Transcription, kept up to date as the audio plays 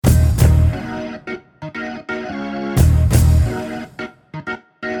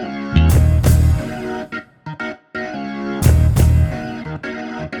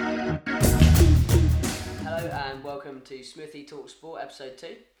welcome to Smithy Talk Sport episode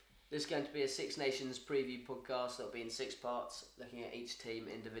 2. This is going to be a Six Nations preview podcast that will be in 6 parts, looking at each team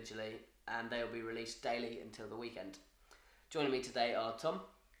individually, and they will be released daily until the weekend. Joining me today are Tom.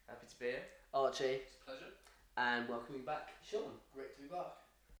 Happy to be here. Archie. It's a pleasure. And welcoming back Sean. Great to be back.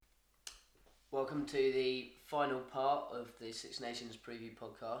 Welcome to the final part of the Six Nations preview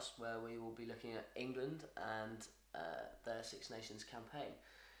podcast, where we will be looking at England and their Six Nations campaign.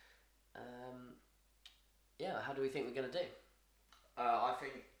 How do we think we're going to do? I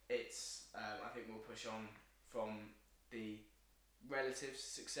think we'll push on from the relative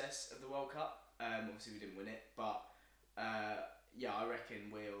success of the World Cup. Obviously we didn't win it, but I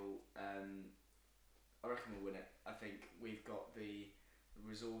reckon we'll win it. I think we've got the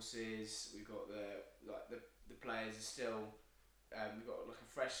resources. We've got the players are still. We've got like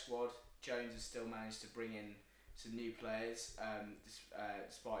a fresh squad. Jones has still managed to bring in some new players,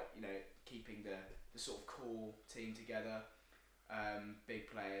 despite keeping the sort of core team together. Big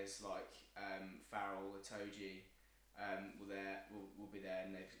players like Farrell, Itoje will be there,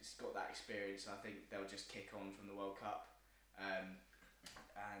 and they've got that experience. I think they'll just kick on from the World Cup,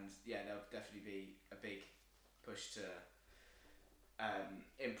 there'll definitely be a big push to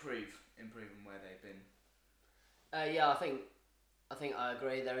improve on where they've been. I think I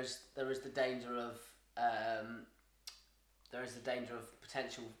agree. There is the danger of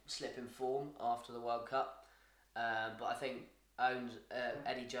potential slip in form after the World Cup, but I think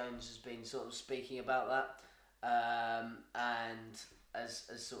Eddie Jones has been sort of speaking about that, and has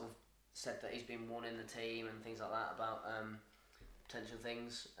sort of said that he's been warning the team and things like that about potential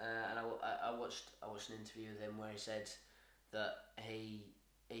things. And I watched an interview with him where he said that he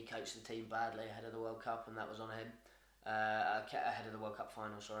coached the team badly ahead of the World Cup, and that was on him. Ahead of the World Cup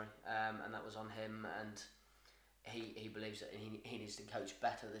final, and that was on him, and he believes that he needs to coach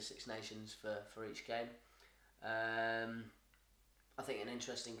better the Six Nations for each game. I think an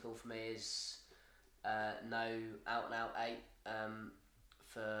interesting call for me is no out and out 8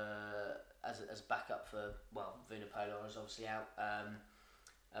 as backup for Vunipola is obviously out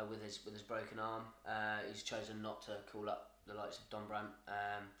with his broken arm. He's chosen not to call up the likes of Don Brandt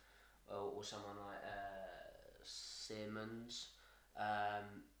or someone like Simmons,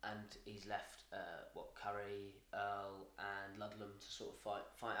 and he's left Curry, Earl and Ludlam to sort of fight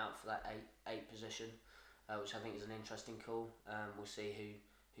out for that 8 position, which I think is an interesting call. We'll see who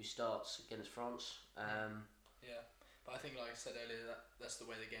starts against France. But I think, like I said earlier, that's the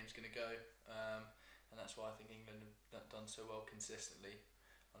way the game's going to go, and that's why I think England have done so well consistently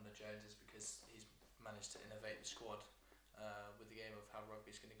under Jones, is because he's managed to innovate the squad with the game of how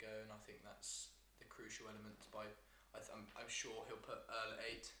rugby's going to go, and I think that's the crucial element. I'm sure he'll put Earl at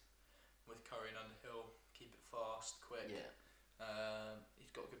 8 with Curry and Underhill, keep it fast, quick. Yeah. He's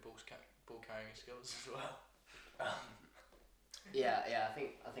got good ball carrying skills as well. I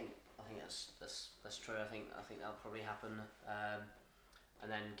think that's true. I think that'll probably happen,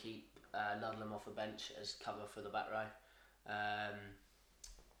 and then keep Ludlam off the bench as cover for the back row.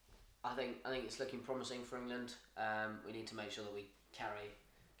 I think it's looking promising for England. We need to make sure that we carry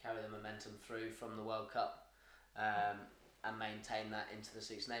the momentum through from the World Cup, and maintain that into the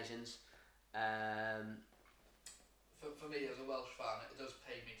Six Nations. For me as a Welsh fan, it does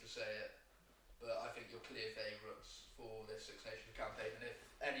pain me to say it, but I think you're clear favourites for this Six Nations campaign, and if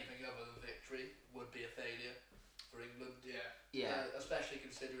anything other than victory would be a failure for England. Especially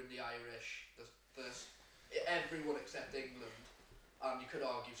considering the Irish, everyone except England, and you could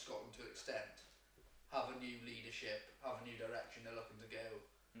argue Scotland to an extent, have a new leadership, have a new direction they're looking to go.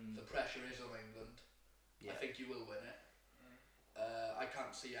 The pressure is on England. I think you will win it. I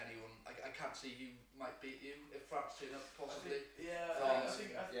can't see anyone. I can't see who might beat you if France turn up, possibly. I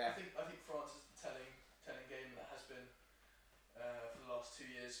think France is the telling game that has been for the last 2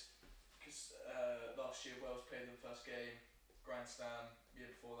 years. Because last year Wales played them first game, Grand Slam. Year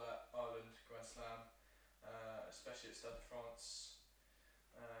before that, Ireland, Grand Slam. Especially at Stade de France.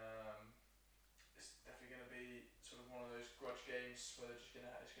 It's definitely going to be sort of one of those grudge games where it's going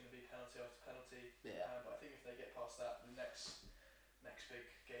to be penalty after penalty. But I think if they get past that, the next big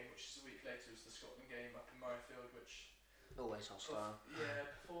game, which is a week later, is the Scotland game up in Murrayfield, which always hostile.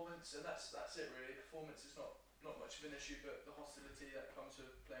 Performance, and that's it really. Performance is not much of an issue, but the hostility that comes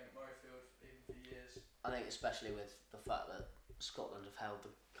with playing at Murrayfield even for years. I think especially with the fact that Scotland have held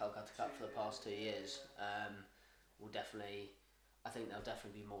the Calcutta Cup for the past 2 years, I think they'll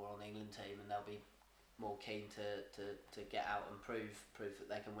definitely be more on the England team, and they'll be more keen to get out and prove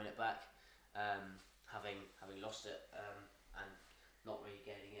that they can win it back, having lost it and not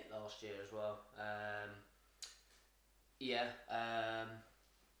regaining it last year as well. But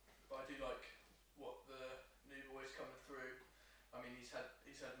I do like what the new boys coming I mean, he's had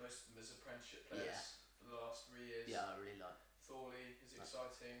most of them as apprenticeship players for the last 3 years. Yeah, I really like. Thorley is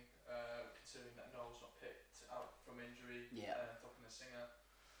exciting, considering that Noel's not picked out from injury. Yeah. Talking to Singer.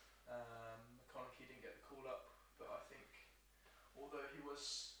 McConaughey didn't get the call up, but I think although he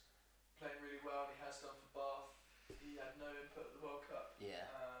was playing really well and he has done for Bath, he had no input at the World Cup.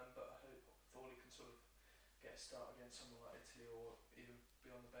 Yeah. But I hope Thorley can sort of get a start against someone like Italy or even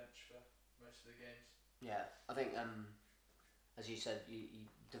be on the bench for most of the games. Yeah, I think as you said,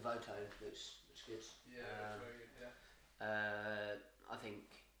 Devoto looks good. Yeah, that's very good. Yeah. I think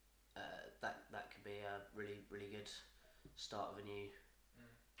that could be a really good start of a new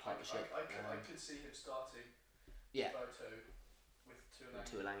partnership. I could see him starting. Yeah. Devoto with Tuolangi.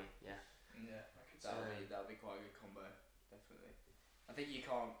 Tuolangi, yeah. Yeah, I could see That'll be quite a good combo, definitely. I think you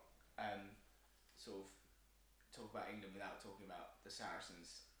can't sort of talk about England without talking about the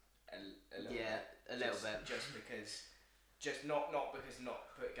Saracens a little bit. A little bit. Not because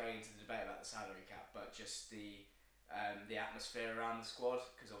going into the debate about the salary cap, but just the atmosphere around the squad.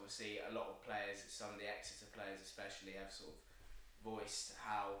 Because obviously a lot of players, some of the Exeter players especially, have sort of voiced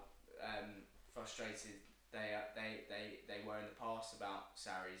how frustrated they were in the past about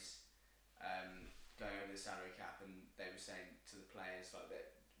Sarri's going over the salary cap, and they were saying to the players, like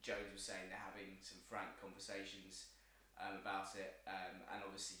that Jones was saying, they're having some frank conversations about it, and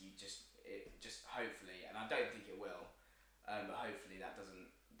obviously it just hopefully, and I don't think it will, but hopefully that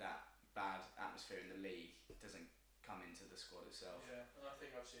bad atmosphere in the league doesn't come into the squad itself. Yeah, and I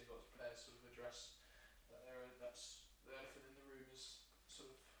think I've seen lots of players sort of address that that's the elephant in the room is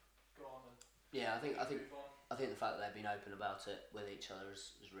sort of gone and Yeah, I think move on. I think the fact that they've been open about it with each other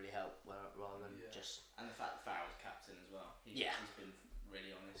has really helped, rather than just. And the fact that Farrell's captain as well. He's been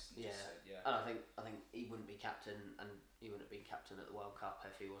really honest. And just said, And I think he wouldn't be captain, and he wouldn't have been captain at the World Cup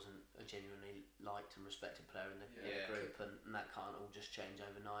if he wasn't a genuinely liked and respected player in the group, and that can't all just change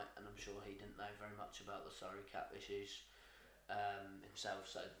overnight. And I'm sure he didn't know very much about the salary cap issues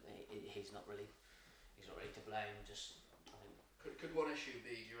himself, so he's not really to blame. Just I think. Could one issue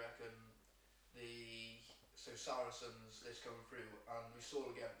be? Do you reckon Saracens is coming through, and we saw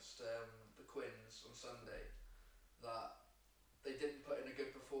against the Quins on Sunday that they didn't put in a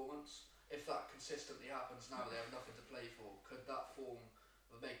good performance. If that consistently happens now, they have nothing to play for. Could that form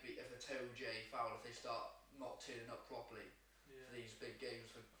of maybe if a Toe J foul, if they start not turning up properly for these big games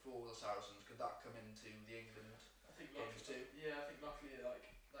for the Saracens, could that come into the England games too? Yeah, I think luckily like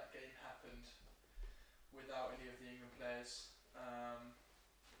that game happened without any of the England players.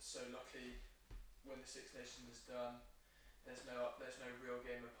 So luckily, when the Six Nations is done, there's no real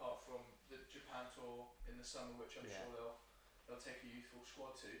game apart from the Japan tour in the summer, which I'm sure they'll take a youthful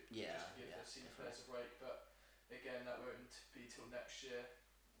squad to, just to give the senior players a break. But again, that won't be till next year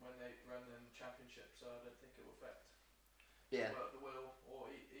when they run the championship, so I don't think it will affect the will or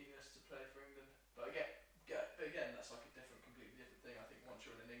eagerness to play for England. But again, that's like a completely different thing. I think once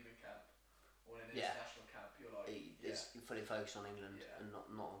you're in an England camp or in an international camp, you're like it's fully focused on England and not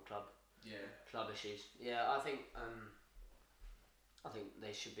on club issues. Yeah, I think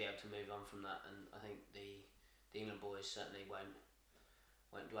they should be able to move on from that, and I think the England boys certainly won't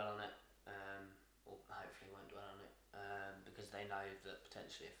dwell on it, or hopefully won't dwell on it, because they know that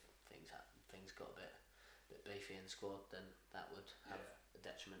potentially if things got a bit beefy in the squad, then that would have a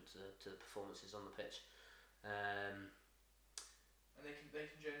detriment to the performances on the pitch. And they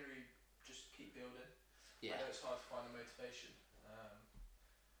can generally just keep building. Yeah. I know it's hard to find the motivation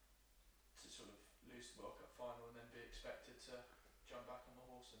to sort of lose the World Cup final and then be expected to jump back on the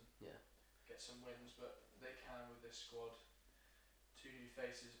horse and get some wins, but they can with this squad. 2 new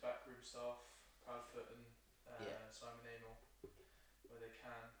faces, backroom staff, Proudfoot and Simon Amell, where they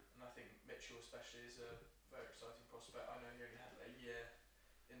can, and I think Mitchell especially is a very exciting prospect. I know he only had a year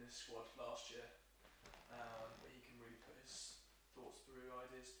in this squad last year, but he can really put his thoughts through,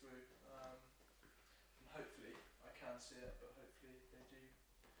 ideas through, and hopefully, I can see it, but hopefully they do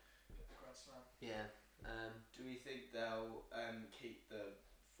get the Grand Slam. Yeah. Do we think they'll keep the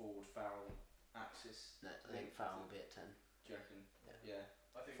forward Farrell axis? No, I think Farrell will be at 10. Do you reckon? Yeah.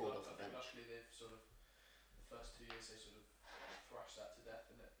 I think Forward off the bench. luckily they've sort of the first 2 years they sort of thrashed that to death,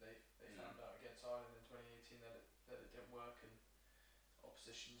 and they found out against Ireland in 2018 that it didn't work, and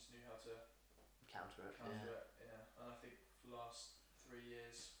oppositions knew how to Counter it. And I think for the last 4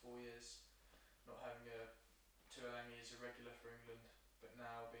 years, not having a Tuolangi as a regular for England, but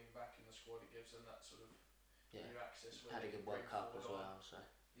now being back in the squad, it gives them that sort of new access. Had a good World Cup as well, so.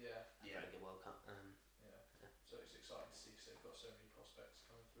 Had a good World Cup. So it's exciting to see because they've got so many prospects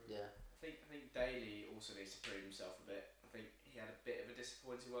coming through. Yeah. I think Daly also needs to prove himself a bit. I think he had a bit of a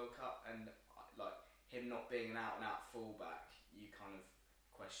disappointing World Cup, and like him not being an out and out fullback, you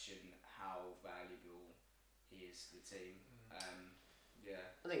question how valuable he is to the team. Yeah.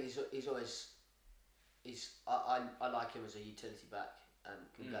 I think he's always I like him as a utility back and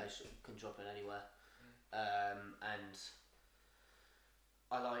can drop in anywhere. And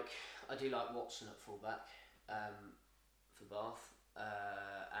I do like Watson at fullback for Bath,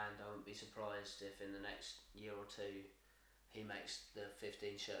 and I wouldn't be surprised if in the next year or two he makes the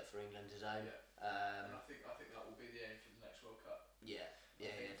 15 shirt for England his own. And I think that will be the aim for the next World Cup. Yeah,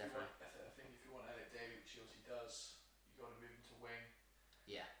 definitely. I think if you want Elliot Daly, which he obviously does, you've got to move him to wing.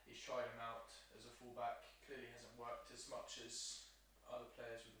 Yeah. He's tried him out as a fullback. Clearly hasn't worked as much as other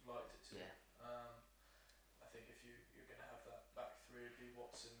players would have liked it to. Yeah. I think if you're going to have that back three, it'd be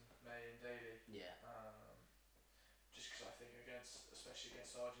Watson, May, and Daly. Yeah. Just because I think especially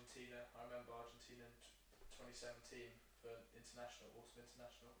against Argentina, I remember Argentina in 2017 for autumn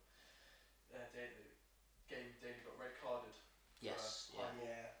international. Daly got red carded. Yes. Yeah.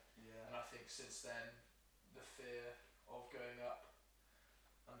 And I think since then, the fear of going up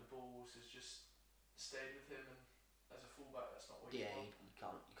under balls has just stayed with him, and as a fullback, that's not what you want. You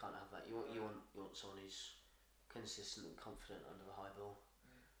can't have that. You want someone who's consistent and confident under the high ball.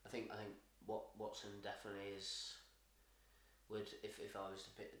 I think what Watson definitely is. If I was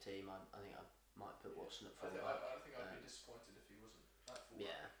to pick the team, I think I might put Watson at fullback. I think I'd be disappointed if he wasn't at fullback.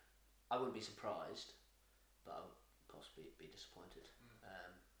 Yeah, I wouldn't be surprised, but I would possibly be disappointed.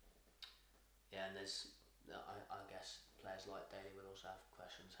 And there's, I guess players like Daly will also have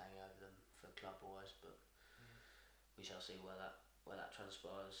questions hanging over them for club wise, but we shall see where that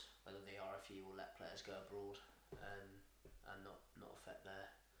transpires. Whether the RFU will let players go abroad and not affect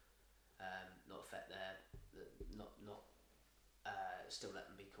their still let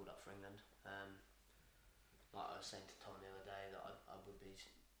them be called up for England. Like I was saying to Tom the other day, that I would be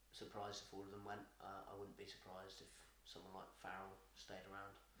surprised if all of them went. I wouldn't be surprised if someone like Farrell stayed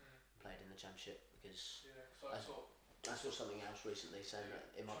around and played in the Championship, because I saw something else recently saying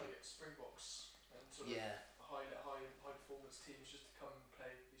that it might be Springboks and sort of high performance teams just to come and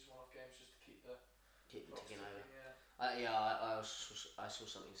play these one-off games just to keep them ticking over. I saw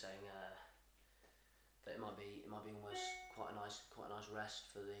something saying that it might be almost quite a nice rest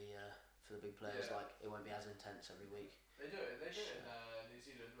for the big players. Yeah. Like it won't be as intense every week. They do it in New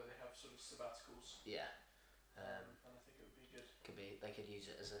Zealand where they have sort of sabbaticals. Yeah. And I think it would be good. They could use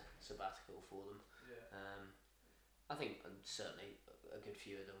it as a sabbatical for them. Yeah. I think certainly a good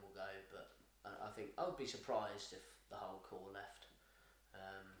few of them will go, but I think I would be surprised if the whole core left.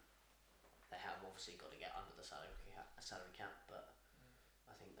 They have obviously got to get under the salary cap, but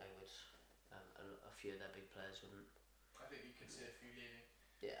I think they would. A few of their big players wouldn't. I think you could see a few leaving.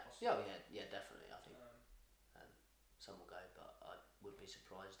 Yeah. Possibly. Yeah, definitely. I think some will go, but I would be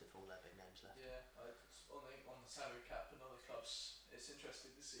surprised if all their big names left. Yeah, on the salary cap and other clubs, it's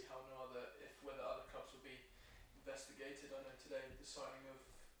interesting to see whether other clubs will be investigated. I know today the signing of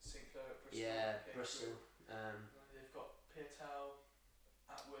Sinclair at Bristol. Yeah, Bristol. They've got Pietau,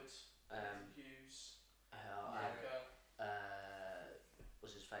 Atwood, Hughes,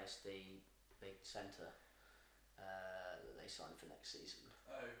 was his face the big centre that they signed for next season.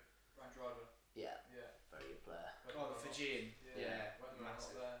 Oh, Randrada. Yeah, Yeah. very good player. Oh, the Fijian. Yeah. Whether or not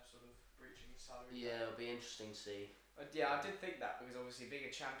massive. they're sort of breaching salary. Yeah, it'll be interesting to see. I did think that, because obviously being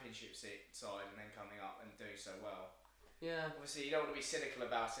a Championship side and then coming up and doing so well. Yeah. Obviously, you don't want to be cynical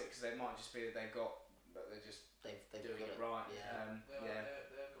about it, because it might just be that they're just They've doing got it right. Yeah. They've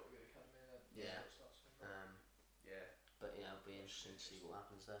got a good academy there. Yeah. Yeah. But it'll be interesting to see what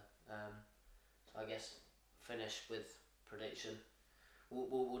happens there. So I guess finish with prediction.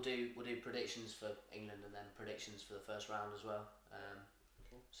 We'll do predictions for England and then predictions for the first round as well.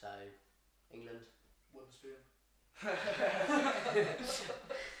 Cool. So England. Wooden spoon. I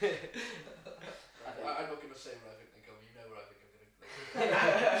I'm not going to say where I think they come. You know where I think I'm going to go.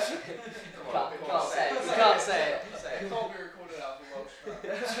 can't say it. You can't say it. It can't be recorded out for Welsh. Where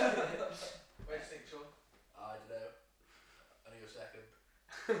do you think, Sean? I don't know. I know you're second.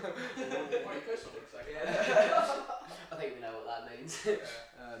 Why you first one second? I think we know what that means.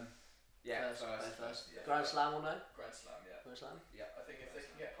 Yeah, first. Yeah. Grand Slam or no? Grand Slam, yeah. Grand Slam. I think if they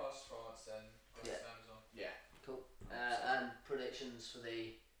can get past France, then Grand Yeah. Slam is on. Yeah. Cool. And predictions for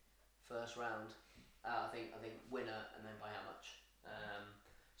the first round. I think winner and then by how much.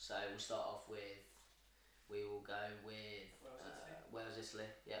 So we'll start off with. We will go with Wales, Italy.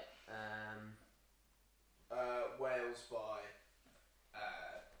 Yep. Wales by.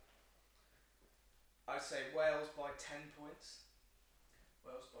 I'd say Wales by 10 points.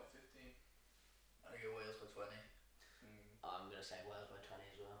 Wales by 15. I'm going to go Wales by 20. I'm going to say Wales by 20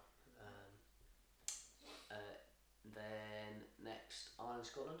 as well. Then next Ireland, Ireland,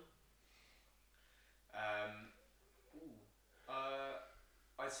 Scotland. I'm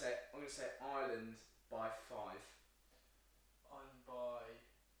going to say Ireland by 5. Ireland by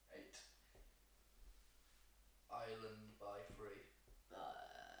 8. Ireland by 3.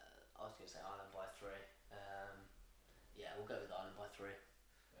 I was going to say Ireland by 3. Yeah, we'll go with Ireland by 3.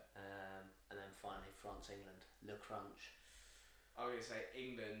 Yeah. And then finally France, England. Le Crunch. I'm going to say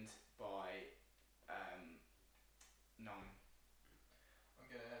England by 9. I'm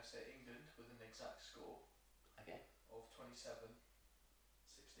going to say England with an exact score Okay. of 27-16.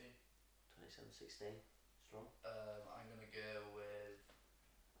 27-16. Strong. I'm going to go with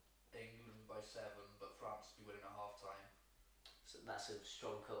England by 7, but France will be winning at half time. So that's a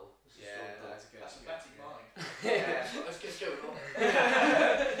strong call. That's good. That's a betting mind. Let's get going on.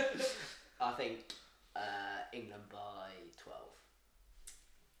 I think England by 12.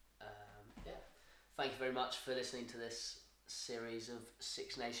 Yeah. Thank you very much for listening to this series of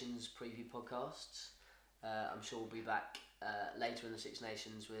Six Nations preview podcasts. I'm sure we'll be back later in the Six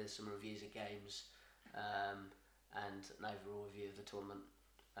Nations with some reviews of games and an overall review of the tournament.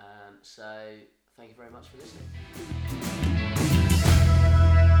 So thank you very much for listening.